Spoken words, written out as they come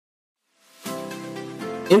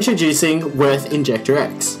Introducing Wurth Injector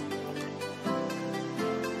X.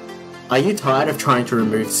 Are you tired of trying to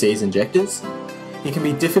remove seized injectors? It can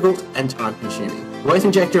be difficult and time consuming. Wurth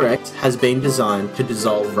Injector X has been designed to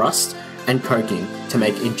dissolve rust and coating to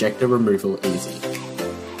make injector removal easy.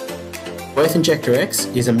 Wurth Injector X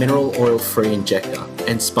is a mineral oil free injector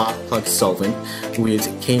and spark plug solvent with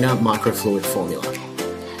KENAÂ microfluid formula.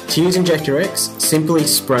 To use Injector X, simply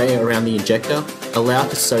spray around the injector, allow it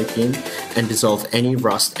to soak in and dissolve any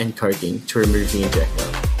rust and coating to remove the injector.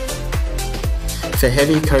 For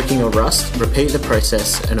heavy coating or rust, repeat the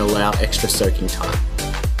process and allow extra soaking time.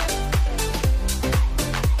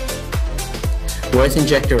 Wurth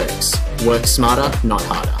Injector X. Work smarter, not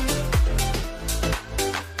harder.